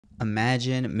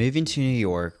Imagine moving to New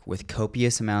York with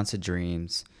copious amounts of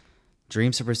dreams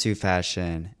to pursue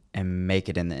fashion, and make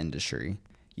it in the industry.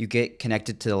 You get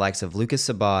connected to the likes of Lucas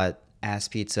Sabat, Ass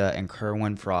Pizza, and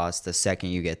Kerwin Frost the second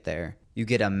you get there. You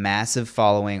get a massive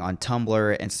following on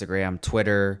Tumblr, Instagram,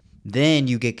 Twitter. Then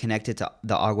you get connected to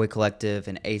the Agwe Collective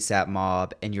and ASAP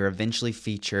Mob, and you're eventually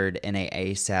featured in a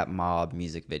ASAP Mob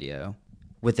music video.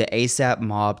 With the ASAP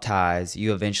Mob ties,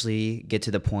 you eventually get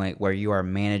to the point where you are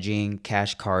managing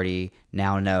Cash Cardi,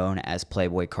 now known as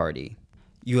Playboi Carti.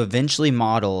 You eventually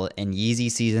model in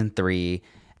Yeezy Season 3,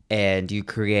 and you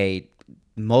create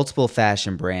multiple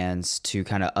fashion brands to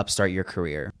kind of upstart your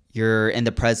career. You're in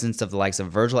the presence of the likes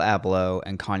of Virgil Abloh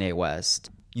and Kanye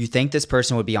West. You think this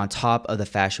person would be on top of the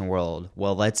fashion world.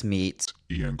 Well, let's meet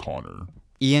Ian Connor.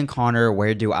 Ian Connor,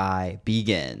 where do I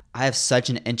begin? I have such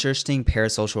an interesting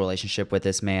parasocial relationship with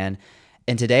this man.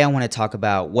 And today I want to talk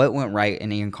about what went right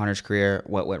in Ian Connor's career,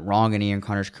 what went wrong in Ian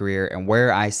Connor's career, and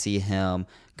where I see him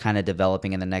kind of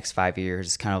developing in the next 5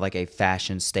 years, kind of like a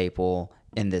fashion staple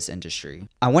in this industry.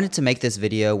 I wanted to make this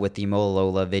video with the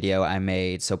Mololola video I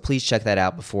made, so please check that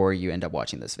out before you end up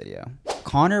watching this video.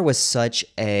 Connor was such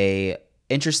a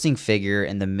interesting figure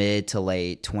in the mid to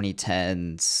late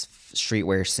 2010s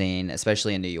streetwear scene,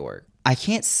 especially in New York. I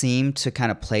can't seem to kind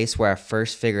of place where I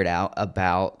first figured out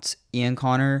about Ian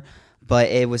Connor, but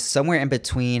it was somewhere in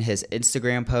between his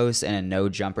Instagram post and a No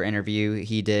Jumper interview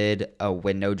he did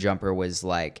when No Jumper was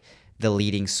like the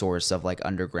leading source of like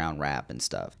underground rap and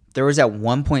stuff. There was at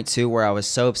one point too where I was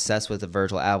so obsessed with the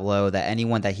Virgil Abloh that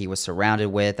anyone that he was surrounded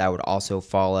with, I would also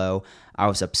follow. I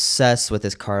was obsessed with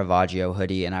this Caravaggio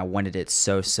hoodie and I wanted it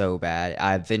so bad.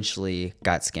 I eventually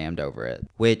got scammed over it,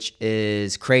 which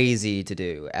is crazy to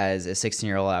do. As a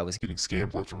 16-year-old, I was Getting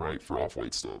scammed left and right for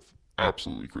off-white stuff.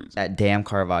 Absolutely crazy. that damn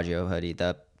Caravaggio hoodie.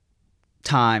 The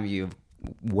time you've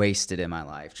wasted in my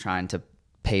life trying to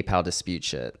PayPal dispute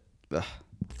shit. Ugh.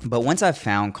 But once I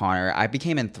found Connor, I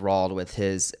became enthralled with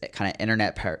his kind of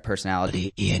internet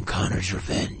personality. Ian Connor's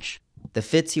Revenge. The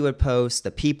fits he would post,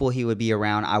 the people he would be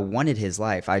around. I wanted his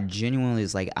life. I genuinely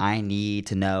was like, I need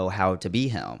to know how to be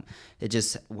him. It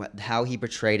just, how he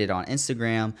portrayed it on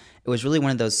Instagram. It was really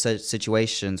one of those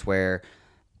situations where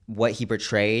what he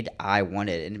portrayed, I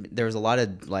wanted. And there was a lot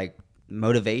of like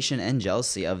motivation and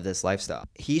jealousy of this lifestyle.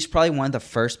 He's probably one of the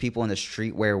first people in the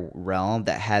streetwear realm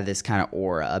that had this kind of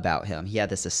aura about him. He had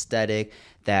this aesthetic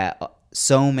that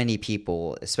so many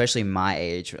people, especially my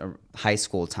age, high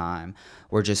school time,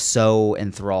 were just so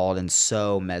enthralled and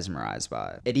so mesmerized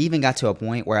by it. It even got to a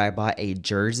point where I bought a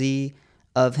jersey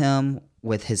of him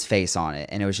with his face on it,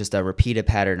 and it was just a repeated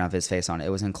pattern of his face on it.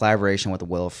 It was in collaboration with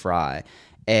Will Fry,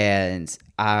 and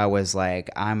I was like,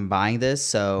 I'm buying this,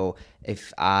 so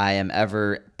if I am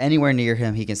ever anywhere near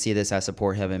him, he can see this, I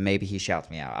support him, and maybe he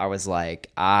shouts me out. I was like,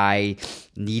 I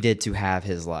needed to have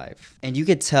his life. And you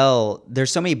could tell,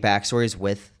 there's so many backstories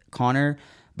with Connor,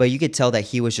 but you could tell that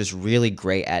he was just really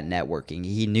great at networking.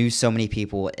 He knew so many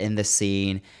people in the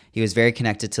scene. He was very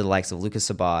connected to the likes of Lucas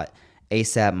Sabat,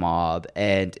 ASAP Mob,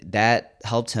 and that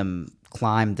helped him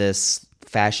climb this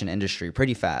fashion industry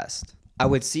pretty fast. I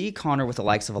would see Connor with the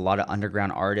likes of a lot of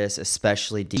underground artists,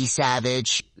 especially D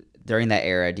Savage. During that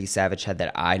era, D Savage had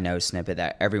that I Know snippet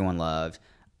that everyone loved.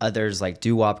 Others like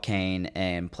Doo-Wop Kane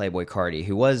and Playboi Carti,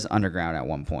 who was underground at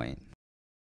one point.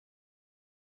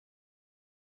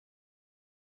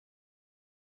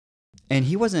 And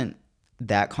he wasn't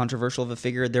that controversial of a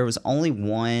figure. There was only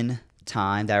one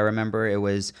time that I remember. It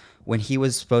was when he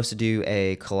was supposed to do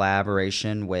a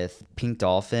collaboration with Pink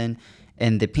Dolphin,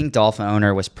 and the Pink Dolphin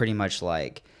owner was pretty much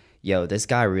like, yo, this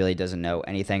guy really doesn't know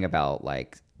anything about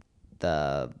like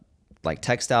the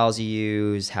textiles you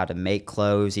use, how to make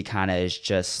clothes. He kind of is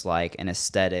just like an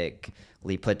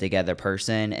aesthetically put together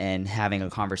person, and having a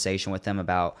conversation with him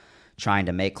about trying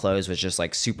to make clothes was just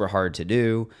like super hard to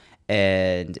do,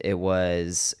 and it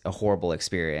was a horrible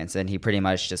experience. And he pretty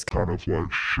much just Kind of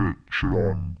like shit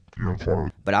on Ian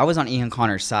Connor. But I was on Ian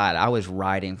Connor's side. I was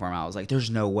riding for him. I was like, there's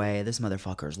no way. This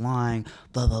motherfucker's lying.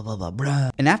 Blah, blah, blah, blah,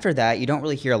 blah. And after that, you don't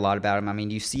really hear a lot about him. I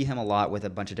mean, you see him a lot with a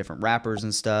bunch of different rappers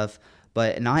and stuff,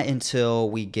 but not until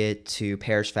we get to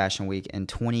Paris Fashion Week in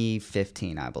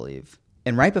 2015, I believe.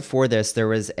 And right before this, there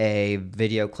was a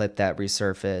video clip that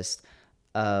resurfaced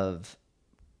of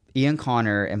Ian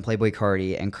Connor and Playboi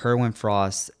Carti and Kerwin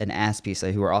Frost and Ass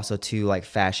Pizza, who are also two like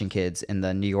fashion kids in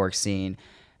the New York scene.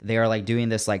 They are like doing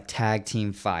this like tag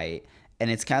team fight,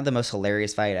 and it's kind of the most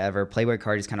hilarious fight ever. Playboi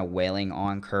Carti is kind of wailing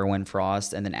on Kerwin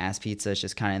Frost, and then Ass Pizza is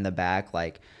just kind of in the back,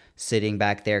 like sitting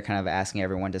back there, kind of asking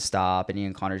everyone to stop, and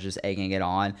Ian Connor's just egging it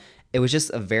on. It was just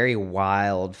a very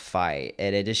wild fight,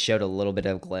 and it just showed a little bit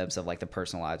of a glimpse of like the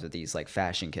personal lives of these like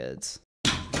fashion kids.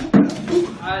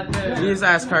 You just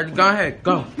ask her. Go ahead.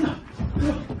 Go.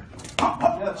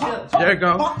 There you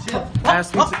go.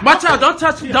 Ask me to. Watch out. Don't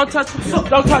touch him. Don't touch him.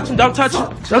 Don't touch him. Don't touch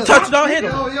him. Don't touch him. Don't hit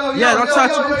him. Yeah, don't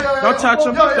touch him. Don't touch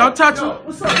him. Don't touch him.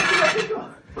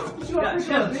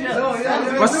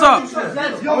 What's up?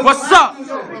 What's up?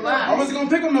 I wasn't gonna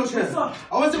pick him no shit. I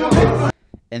wasn't gonna pick him.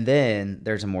 And then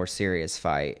there's a more serious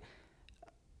fight.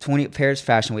 Paris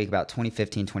Fashion Week, about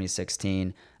 2015,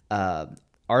 2016.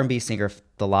 R&B singer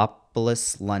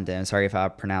Philopoulos London. Sorry if I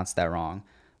pronounced that wrong.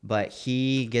 But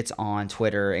he gets on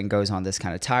Twitter and goes on this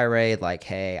kind of tirade like,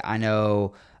 hey, I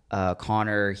know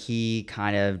Connor, he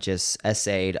kind of just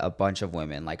essayed a bunch of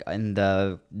women, like in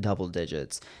the double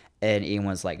digits. And Ian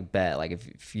was like, bet, like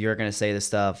if you're going to say this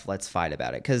stuff, let's fight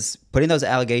about it. Because putting those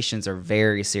allegations are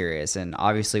very serious. And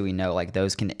obviously we know like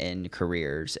those can end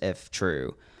careers if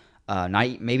true.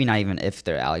 Maybe not even if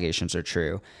their allegations are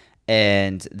true.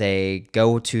 And they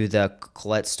go to the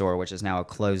Colette store, which is now a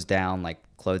closed down like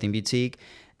clothing boutique.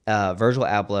 Virgil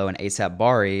Abloh and ASAP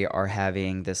Bari are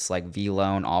having this like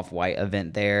V-Lone Off-White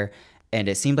event there. And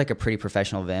it seemed like a pretty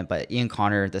professional event, but Ian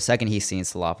Connor, the second he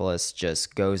sees Philopoulos,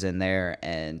 just goes in there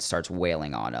and starts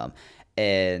wailing on him.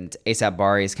 And ASAP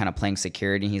Bari is kind of playing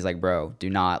security. He's like, bro, do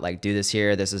not like do this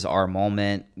here. This is our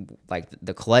moment. Like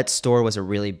the Colette store was a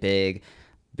really big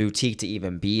boutique to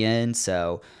even be in.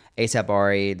 So ASAP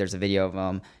Bari, there's a video of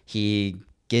him. He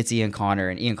gets Ian Connor,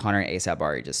 and Ian Connor and ASAP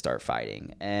Bari just start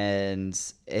fighting. And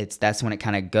that's when it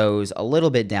kind of goes a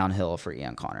little bit downhill for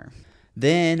Ian Connor.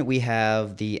 Then we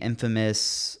have the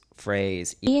infamous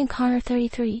phrase, Ian Connor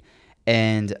 33.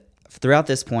 And throughout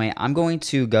this point, I'm going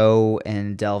to go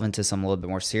and delve into some a little bit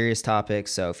more serious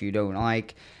topics. So if you don't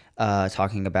like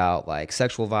talking about like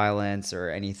sexual violence or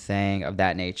anything of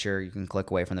that nature, you can click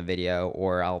away from the video,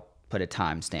 or I'll put a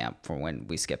timestamp for when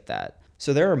we skip that.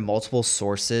 So there are multiple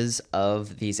sources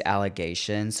of these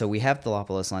allegations. So we have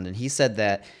Philopoulos London. He said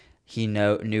that he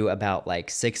knew about like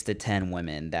 6 to 10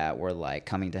 women that were like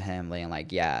coming to him laying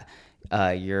like, yeah,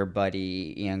 your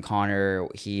buddy Ian Connor,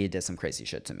 he did some crazy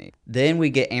shit to me. Then we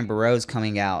get Amber Rose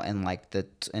coming out in like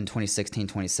in 2016,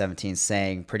 2017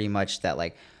 saying pretty much that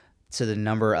like to the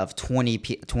number of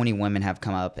 20 women have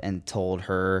come up and told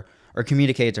her or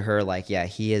communicated to her like, yeah,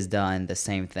 he has done the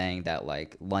same thing that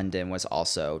like London was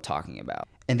also talking about.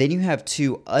 And then you have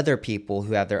 2 other people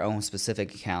who have their own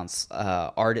specific accounts.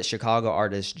 Chicago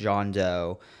artist John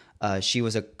Doe. She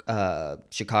was a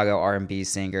Chicago R&B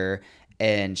singer,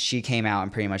 and she came out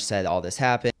and pretty much said all this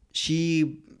happened.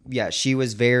 She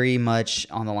was very much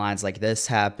on the lines like, this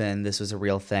happened, this was a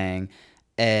real thing.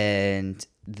 And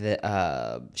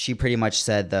she pretty much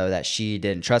said, though, that she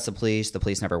didn't trust the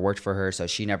police never worked for her, so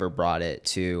she never brought it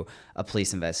to a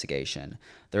police investigation.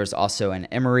 There's also an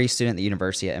Emory student at the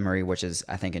University of Emory, which is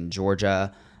I think in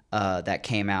Georgia, that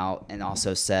came out and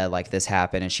also said like this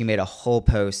happened, and she made a whole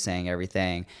post saying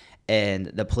everything. And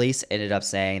the police ended up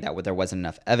saying that there wasn't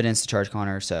enough evidence to charge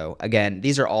Connor. So again,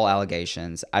 these are all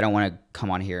allegations. I don't want to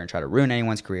come on here and try to ruin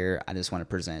anyone's career. I just want to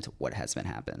present what has been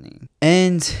happening.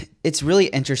 And it's really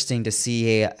interesting to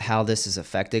see how this has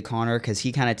affected Connor, because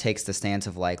he kind of takes the stance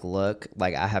of like, look,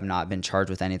 like I have not been charged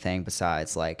with anything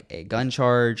besides like a gun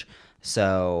charge.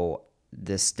 So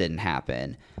this didn't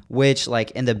happen, which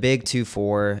like in the big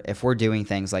 2-4, if we're doing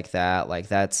things like that, like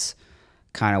that's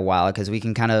kind of wild, because we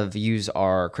can kind of use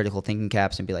our critical thinking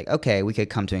caps and be like, okay, we could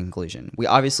come to a conclusion. We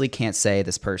obviously can't say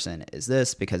this person is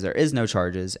this because there is no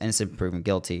charges and it's proven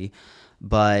guilty.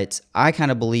 But I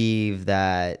kind of believe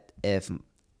that if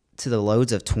to the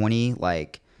loads of 20,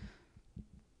 like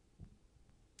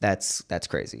that's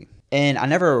crazy. And I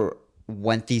never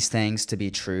want these things to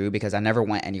be true because I never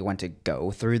want anyone to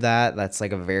go through that. That's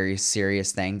like a very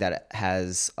serious thing that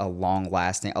has a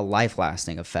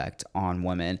life-lasting effect on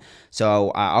women.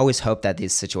 So I always hope that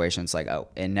these situations like, oh,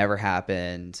 it never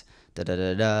happened,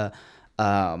 and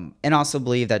also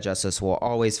believe that justice will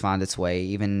always find its way,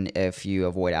 even if you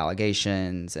avoid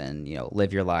allegations and, you know,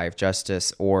 live your life.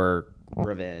 Justice or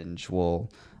revenge will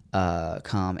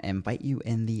come and bite you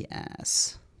in the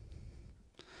ass.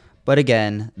 But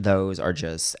again, those are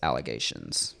just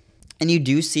allegations. And you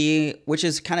do see, which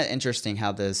is kind of interesting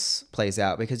how this plays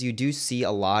out, because you do see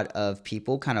a lot of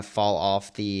people kind of fall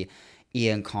off the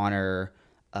Ian Connor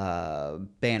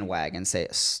bandwagon,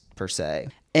 per se.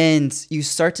 And you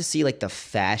start to see like the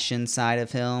fashion side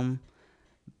of him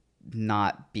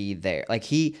not be there. Like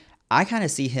I kind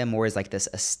of see him more as like this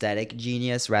aesthetic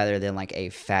genius rather than like a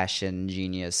fashion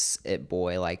genius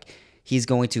boy. Like he's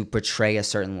going to portray a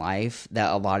certain life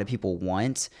that a lot of people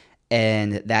want,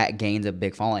 and that gains a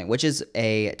big following, which is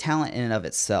a talent in and of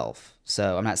itself.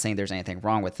 So I'm not saying there's anything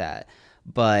wrong with that.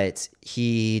 but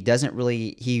he doesn't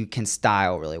really, he can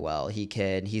style really well.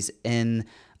 He's in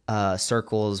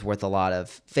circles with a lot of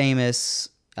famous,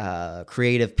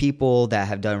 creative people that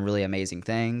have done really amazing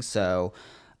things. So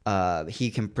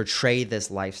he can portray this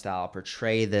lifestyle,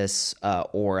 portray this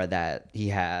aura that he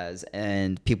has,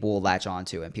 and people will latch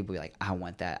onto it, and people will be like, I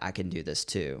want that. I can do this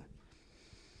too.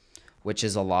 Which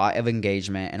is a lot of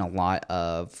engagement and a lot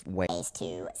of ways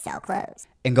to sell clothes.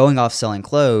 And going off selling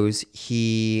clothes,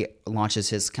 he launches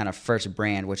his kind of first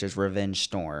brand, which is Revenge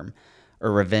Storm,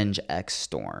 or Revenge X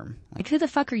Storm. Like, who the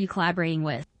fuck are you collaborating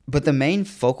with? But the main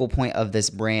focal point of this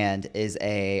brand is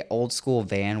a old school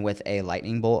van with a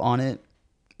lightning bolt on it,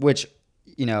 which,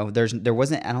 you know, there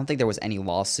wasn't, I don't think there was any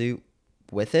lawsuit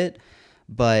with it,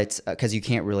 but because you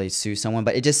can't really sue someone,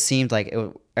 but it just seemed like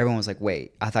everyone was like,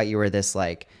 wait, I thought you were this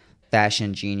like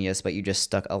fashion genius, but you just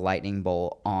stuck a lightning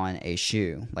bolt on a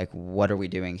shoe. Like, what are we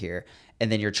doing here? And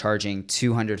then you're charging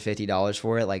 $250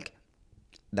 for it. Like,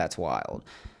 that's wild.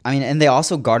 I mean, and they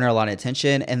also garner a lot of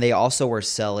attention, and they also were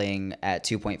selling at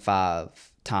 2.5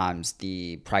 times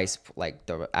the price, like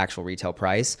the actual retail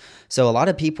price. So a lot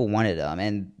of people wanted them,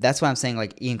 and that's why I'm saying,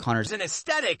 like, Ian Connor's an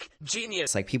aesthetic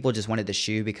genius. Like, people just wanted the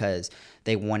shoe because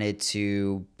they wanted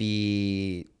to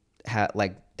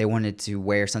they wanted to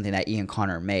wear something that Ian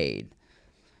Connor made.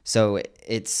 So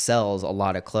it sells a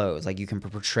lot of clothes. Like, you can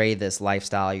portray this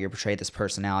lifestyle, you portray this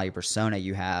personality, persona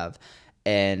you have,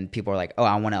 and people are like, oh,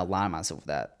 I want to align myself with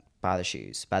that. Buy the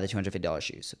shoes. Buy the $250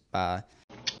 shoes. Buy.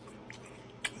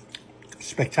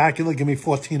 Spectacular. Give me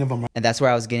 14 of them. And that's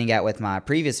where I was getting at with my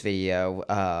previous video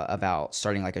about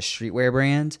starting like a streetwear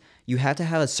brand. You have to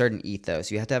have a certain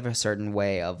ethos. You have to have a certain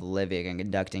way of living and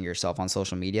conducting yourself on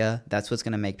social media. That's what's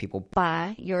going to make people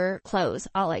buy your clothes.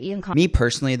 I'll let you Me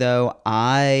personally, though,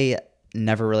 I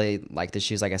never really liked the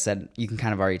shoes. Like I said, you can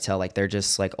kind of already tell, like, they're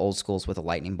just like old schools with a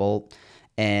lightning bolt.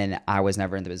 And I was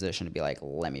never in the position to be like,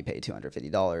 let me pay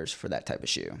 $250 for that type of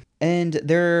shoe. And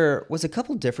there was a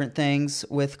couple different things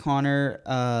with Connor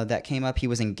that came up. He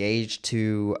was engaged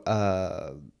to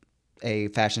a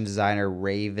fashion designer,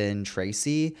 Raven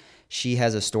Tracy. She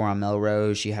has a store on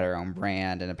Melrose. She had her own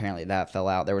brand, and apparently that fell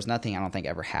out. There was nothing, I don't think,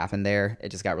 ever happened there. It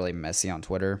just got really messy on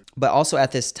Twitter. But also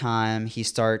at this time, he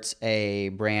starts a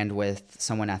brand with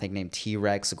someone I think named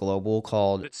T-Rex Global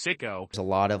called Sicko. There's a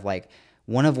lot of like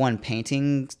one-of-one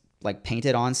paintings, like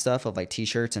painted on stuff of like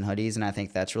t-shirts and hoodies, and I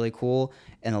think that's really cool,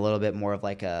 and a little bit more of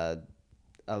like a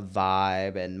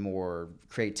vibe and more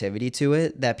creativity to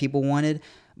it that people wanted.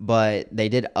 But they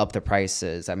did up the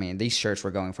prices. I mean, these shirts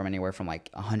were going from anywhere from like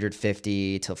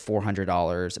 $150 to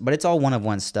 $400, but it's all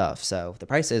one-of-one stuff, so the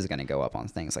price is going to go up on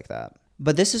things like that.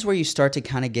 But this is where you start to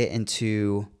kind of get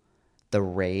into the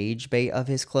rage bait of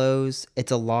his clothes.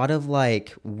 It's a lot of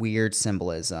like weird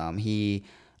symbolism.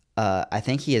 I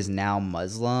think he is now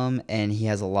Muslim, and he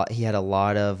had a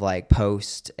lot of like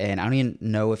posts, and I don't even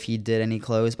know if he did any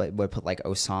clothes, but would put like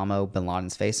Osama bin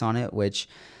Laden's face on it, which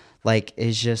like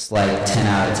is just like 10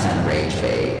 out of 10 rage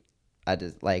bait. I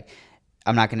just like,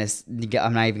 I'm not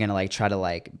even gonna like try to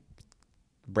like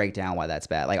break down why that's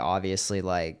bad. Like, obviously,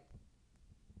 like,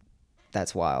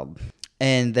 that's wild.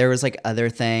 And there was like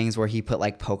other things where he put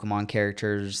like Pokemon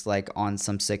characters like on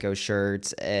some Sicko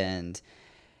shirts, and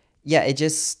yeah,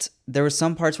 there were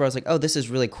some parts where I was like, oh, this is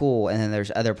really cool. And then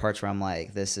there's other parts where I'm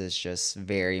like, this is just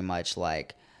very much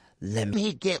like, let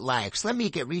me get likes, let me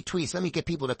get retweets, let me get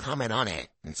people to comment on it.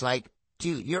 It's like,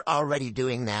 dude, you're already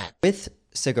doing that. With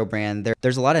Sicko brand,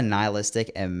 there's a lot of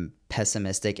nihilistic and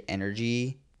pessimistic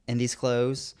energy in these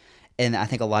clothes. And I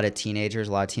think a lot of teenage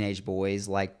boys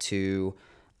like to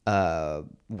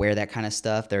wear that kind of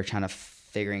stuff. They're kind of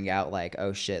figuring out like,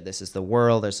 oh shit, this is the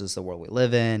world we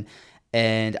live in.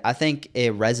 And I think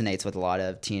it resonates with a lot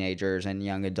of teenagers and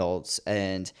young adults,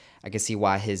 and I can see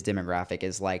why his demographic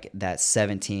is like that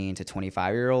 17 to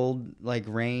 25-year-old like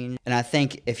range. And I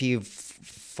think if he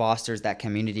fosters that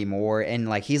community more, and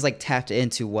like he's like tapped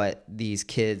into what these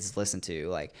kids listen to.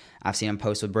 Like, I've seen him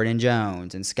post with Brennan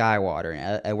Jones and Skywater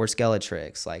and Edward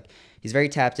Skeletrix. Like, he's very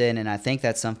tapped in, and I think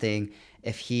that's something,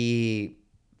 if he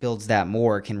builds that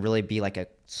more, can really be like a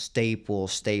staple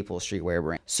streetwear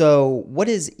brand. So what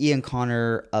is Ian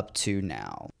Connor up to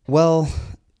now? Well,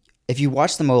 if you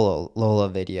watch the Mo Lola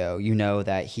video, you know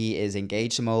that he is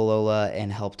engaged to Mo Lola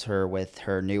and helped her with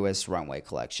her newest runway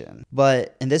collection.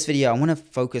 But in this video, I want to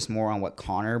focus more on what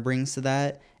Connor brings to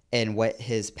that and what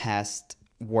his past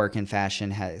work in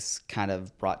fashion has kind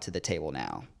of brought to the table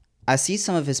now. I see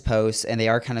some of his posts, and they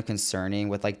are kind of concerning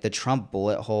with like the Trump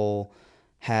bullet hole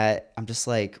hat. I'm just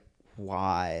like,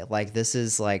 why? Like, this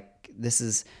is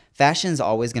fashion's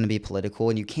always going to be political,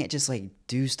 and you can't just like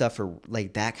do stuff for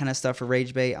like that kind of stuff for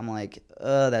rage bait. I'm like,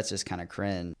 that's just kind of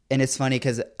cringe. And it's funny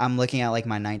because I'm looking at like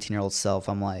my 19-year-old self.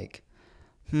 I'm like,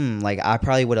 like I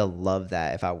probably would have loved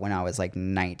that if when I was like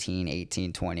 19,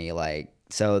 18, 20. Like,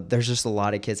 so there's just a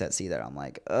lot of kids that see that. I'm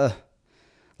like,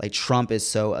 like Trump is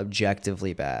so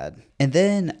objectively bad. And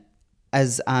then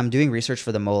as I'm doing research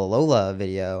for the Mololola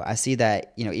video, I see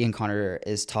that, Ian Connor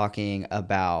is talking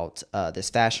about this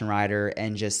fashion writer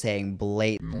and just saying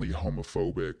blatantly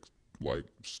homophobic like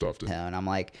stuff to him. And I'm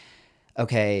like,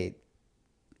 okay,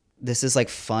 this is like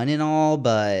fun and all,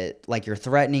 but like you're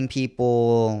threatening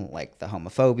people, like the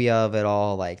homophobia of it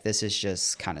all. Like this is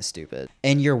just kind of stupid.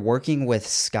 And you're working with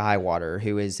Skywater,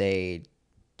 who is a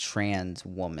trans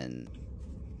woman.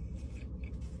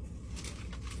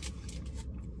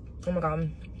 Oh my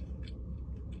God.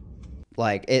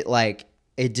 Like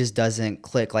it just doesn't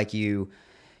click. Like you're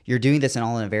doing this in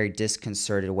a very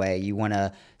disconcerted way. You want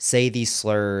to say these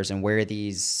slurs and wear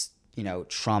these,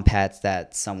 Trump hats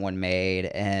that someone made,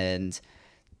 and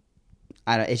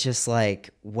it's just like,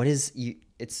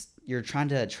 you're trying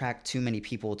to attract too many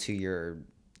people to your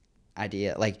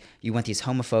idea. Like you want these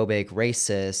homophobic,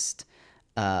 racist,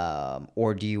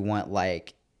 or do you want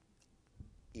what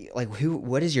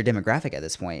is your demographic at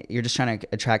this point? You're just trying to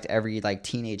attract every like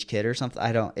teenage kid or something.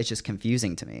 It's just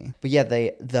confusing to me. But yeah,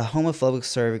 the homophobic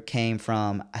slur came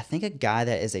from, I think, a guy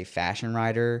that is a fashion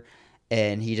writer,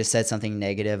 and he just said something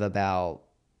negative about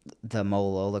the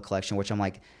Mololola collection, which I'm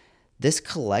like, this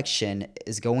collection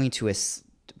is going to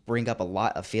bring up a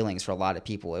lot of feelings for a lot of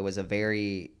people. It was a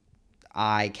very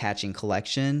eye-catching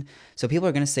collection, so people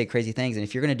are going to say crazy things. And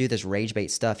if you're going to do this rage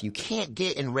bait stuff, you can't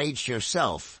get enraged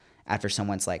yourself after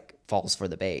someone's like falls for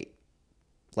the bait.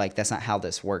 Like that's not how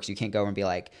this works. You can't go and be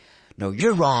like, no,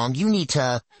 you're wrong. You need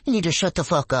to shut the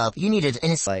fuck up. You need to,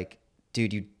 and it's like,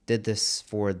 dude, you did this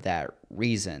for that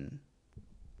reason.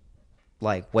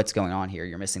 Like, what's going on here?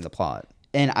 You're missing the plot.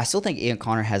 And I still think Ian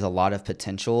Connor has a lot of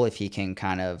potential if he can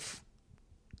kind of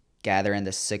gather in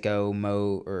the sicko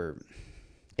mode, or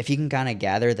if he can kind of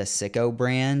gather the sicko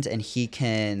brand and he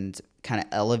can kind of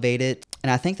elevate it. And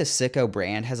I think the sicko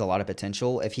brand has a lot of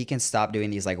potential if he can stop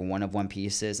doing these like one-of-one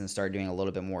pieces and start doing a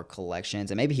little bit more collections.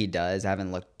 And maybe he does. I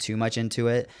haven't looked too much into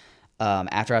it.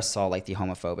 After I saw like the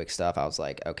homophobic stuff, I was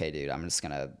like, okay, dude, I'm just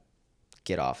gonna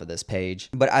get off of this page.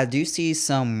 But I do see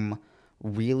some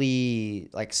really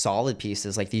like solid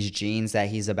pieces, like these jeans that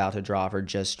he's about to drop or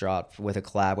just dropped with a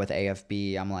collab with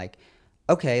AFB. I'm like,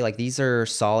 okay, like these are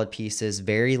solid pieces,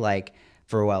 very like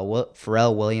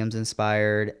Pharrell Williams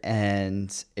inspired, and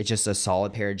it's just a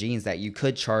solid pair of jeans that you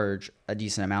could charge a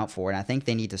decent amount for. And I think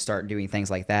they need to start doing things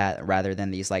like that rather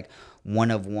than these like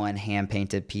one-of-one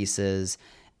hand-painted pieces,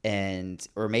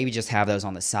 or maybe just have those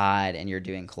on the side and you're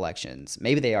doing collections.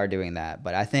 Maybe they are doing that,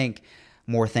 but I think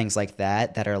more things like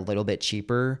that are a little bit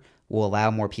cheaper will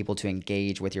allow more people to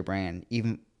engage with your brand.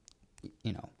 Even,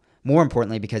 more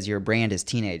importantly, because your brand is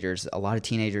teenagers. A lot of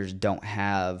teenagers don't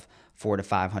have $400 to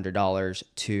 $500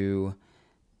 to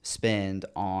spend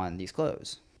on these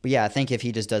clothes. But yeah, I think if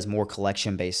he just does more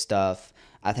collection-based stuff,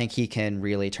 I think he can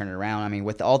really turn it around. I mean,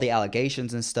 with all the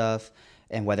allegations and stuff,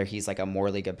 and whether he's like a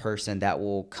morally good person, that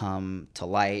will come to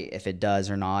light if it does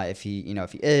or not. If he,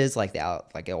 if he is, like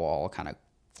it will all kind of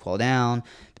cool down.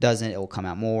 If it doesn't, it will come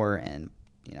out more. And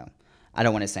I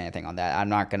don't want to say anything on that. I'm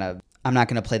not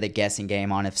gonna play the guessing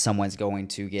game on if someone's going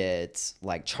to get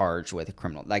like charged with a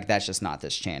criminal. Like that's just not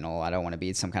this channel. I don't want to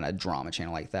be some kind of drama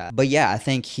channel like that. But yeah, I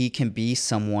think he can be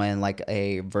someone like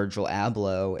a Virgil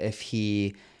Abloh if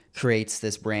he creates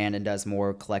this brand and does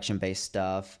more collection based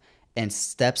stuff and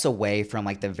steps away from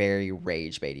like the very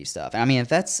rage baity stuff. And I mean, if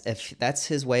that's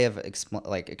his way of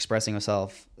expressing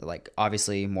himself, like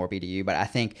obviously more be to you, but I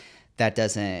think that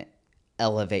doesn't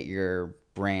elevate your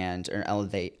brand or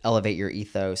elevate your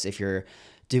ethos if you're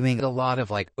doing a lot of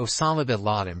like Osama bin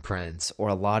Laden prints or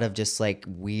a lot of just like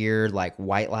weird like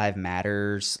White Lives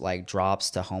Matters like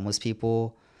drops to homeless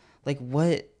people. Like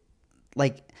what?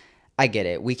 Like I get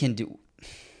it. We can do.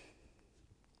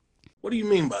 What do you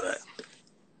mean by that?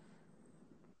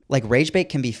 Like rage bait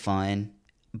can be fun,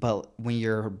 but when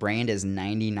your brand is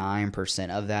 99%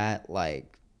 of that,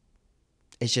 like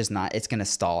it's just not, it's going to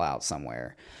stall out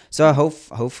somewhere. So I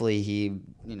hopefully he,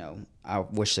 I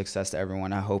wish success to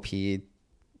everyone. I hope he,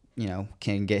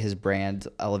 can get his brand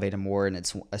elevated more and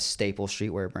it's a staple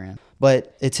streetwear brand.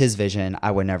 But it's his vision.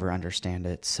 I would never understand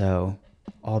it. So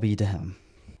all be to him.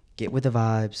 Get with the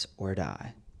vibes or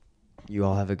die. You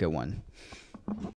all have a good one.